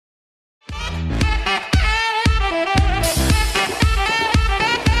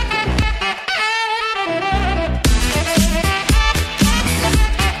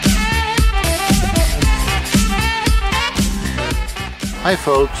Hi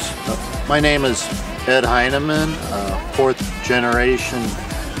folks, my name is Ed Heineman, fourth generation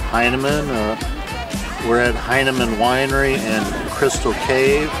Heineman. We're at Heineman Winery in Crystal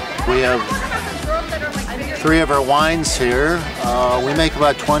Cave. We have 3 of our wines here. We make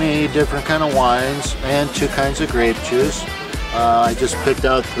about 20 different kind of wines and 2 kinds of grape juice. I just picked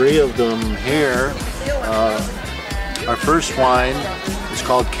out 3 of them here. Our first wine is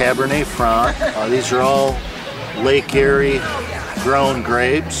called Cabernet Franc. These are all Lake Erie grown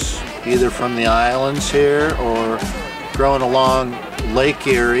grapes, either from the islands here or grown along Lake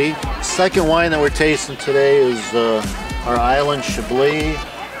Erie. Second wine that we're tasting today is our Island Chablis,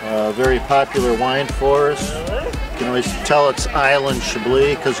 a very popular wine for us. You can always tell it's Island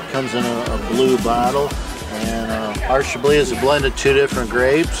Chablis because it comes in a blue bottle. And our Chablis is a blend of 2 different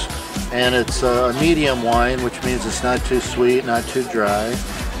grapes, and it's a medium wine, which means it's not too sweet, not too dry,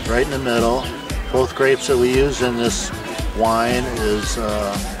 right in the middle. Both grapes that we use in this wine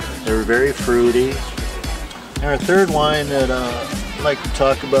they're very fruity. And our third wine that I'd like to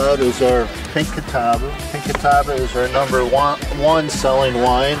talk about is our Pink Catawba. Pink Catawba is our number one selling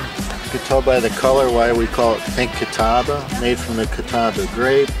wine. You can tell by the color why we call it Pink Catawba, made from the Catawba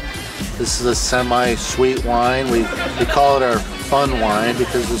grape. This is a semi-sweet wine. We call it our fun wine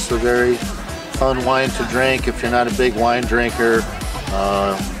because it's a very fun wine to drink. If you're not a big wine drinker,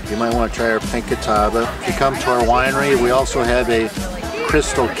 you might want to try our Pink Catawba. If you come to our winery, we also have a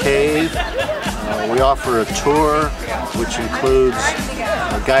Crystal Cave. We offer a tour which includes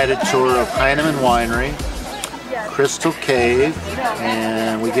a guided tour of Heineman Winery, Crystal Cave,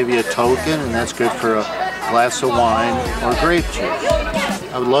 and we give you a token, and that's good for a glass of wine or grape juice.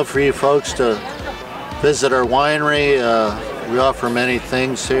 I would love for you folks to visit our winery. We offer many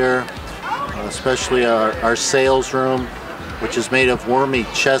things here, especially our sales room, which is made of wormy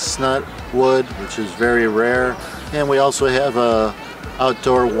chestnut wood, which is very rare. And we also have a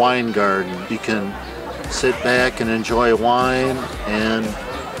outdoor wine garden. You can sit back and enjoy wine and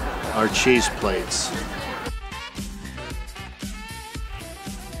our cheese plates.